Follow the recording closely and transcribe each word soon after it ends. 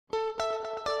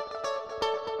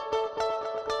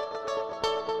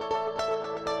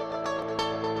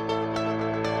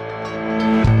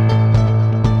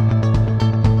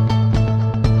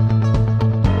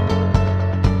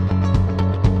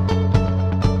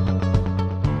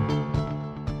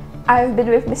I've been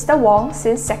with Mr. Wong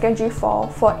since Secondary 4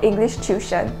 for English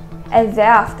tuition and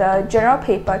thereafter general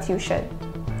paper tuition.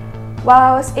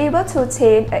 While I was able to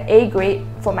attain an A grade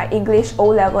for my English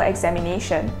O-level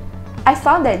examination, I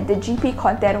found that the GP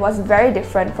content was very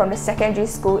different from the secondary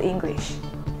school English.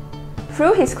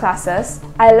 Through his classes,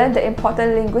 I learned the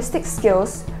important linguistic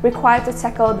skills required to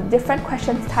tackle the different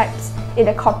question types in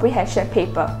the comprehension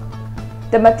paper.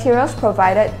 The materials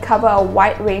provided cover a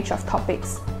wide range of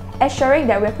topics, ensuring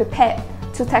that we're prepared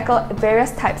to tackle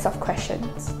various types of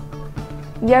questions.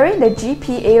 During the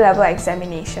GP A-level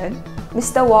examination,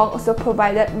 Mr. Wong also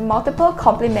provided multiple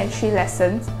complimentary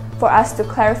lessons for us to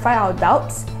clarify our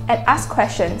doubts and ask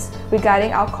questions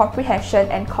regarding our comprehension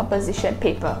and composition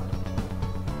paper.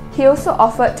 He also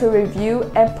offered to review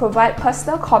and provide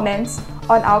personal comments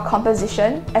on our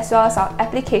composition as well as our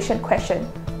application question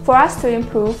for us to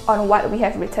improve on what we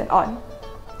have written on.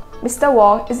 Mr.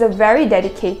 Wong is a very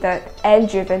dedicated and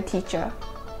driven teacher.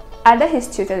 Under his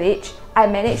tutelage, I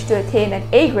managed to attain an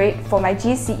A grade for my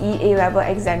GCE A-level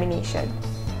examination,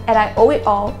 and I owe it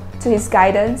all to his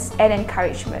guidance and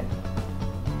encouragement.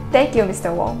 Thank you,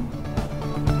 Mr. Wong.